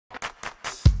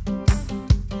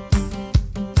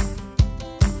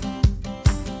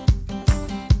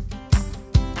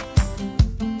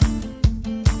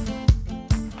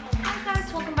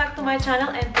channel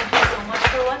and thank you so much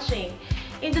for watching.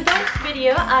 In today's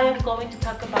video, I am going to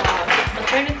talk about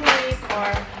maternity leave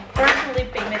or parental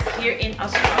leave payment here in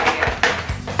Australia.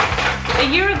 A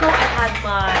year ago, I had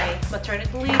my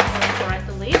maternity leave or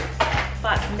parental leave,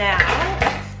 but now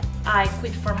I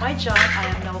quit for my job. I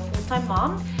am now a full-time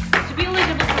mom. To be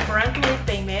eligible for parental leave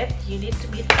payment, you need to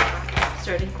meet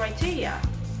certain criteria.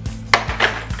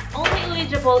 Only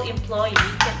eligible employee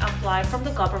can apply from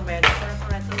the government for a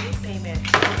parental leave payment.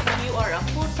 So if you are a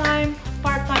full-time,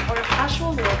 part-time, or a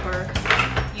casual worker,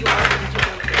 you are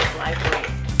eligible to apply for it.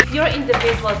 If your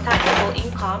individual taxable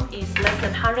income is less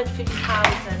than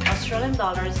 150,000 Australian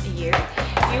dollars a year,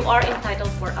 you are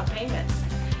entitled for a payment.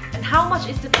 And how much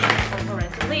is the payment for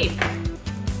parental leave?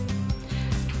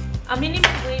 A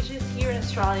minimum wages here in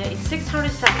Australia is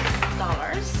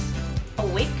 $670 a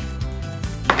week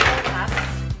before tax.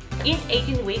 In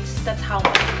 18 weeks, that's how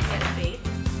much you get paid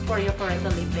for your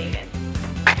parental leave payment.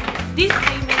 These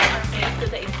payments are paid to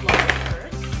the employer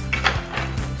first.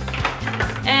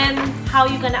 And how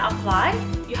you're gonna apply?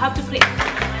 You have to create an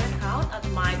online account at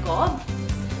MyGov.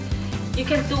 You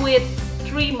can do it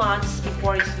 3 months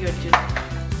before you're due.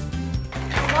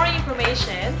 For more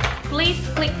information, please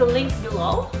click the link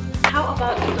below. How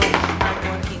about those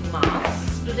hardworking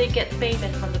moms? Do they get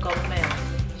payment from the government?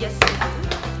 Yes, they do.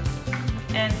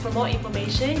 And for more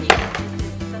information, you can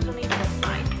visit the Maternity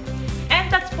website.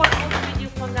 And that's for all the video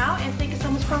for now. And thank you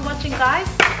so much for watching, guys.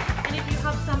 And if you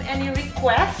have any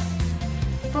requests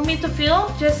for me to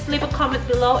film, just leave a comment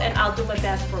below and I'll do my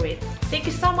best for it. Thank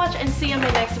you so much and see you in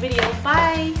my next video.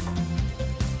 Bye!